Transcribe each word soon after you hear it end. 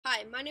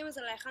Hi, my name is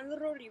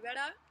Alejandro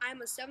Rivera.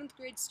 I'm a 7th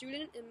grade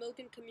student in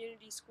Milken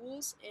Community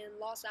Schools in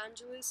Los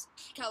Angeles,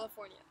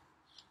 California.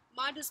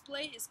 My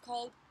display is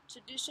called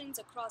Traditions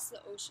Across the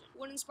Ocean.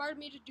 What inspired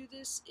me to do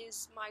this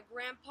is my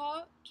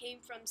grandpa came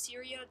from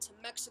Syria to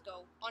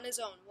Mexico on his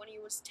own when he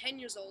was 10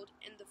 years old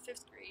in the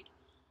 5th grade.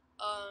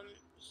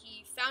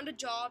 He found a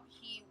job,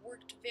 he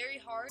worked very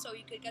hard so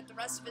he could get the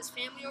rest of his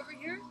family over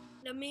here.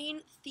 The main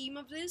theme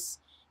of this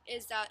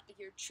is that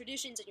your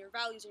traditions and your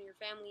values and your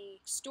family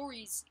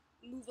stories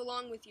move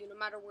along with you no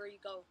matter where you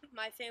go.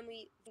 My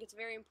family think it's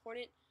very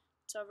important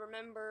to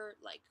remember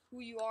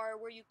who you are,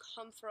 where you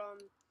come from,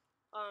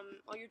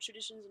 all your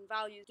traditions and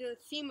values. The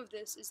theme of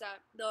this is that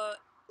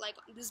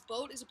this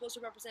boat is supposed to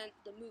represent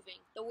the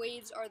moving. The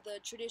waves are the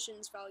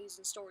traditions, values,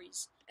 and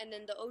stories. And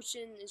then the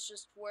ocean is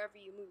just wherever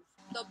you move.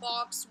 The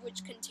box,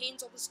 which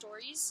contains all the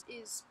stories,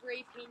 is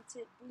spray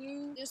painted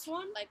blue. This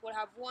one, would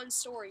have one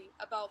story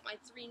about my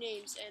 3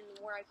 names and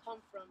where I come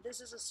from. This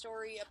is a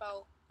story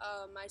about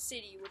my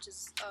city, which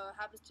is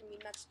happens to be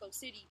Mexico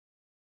City.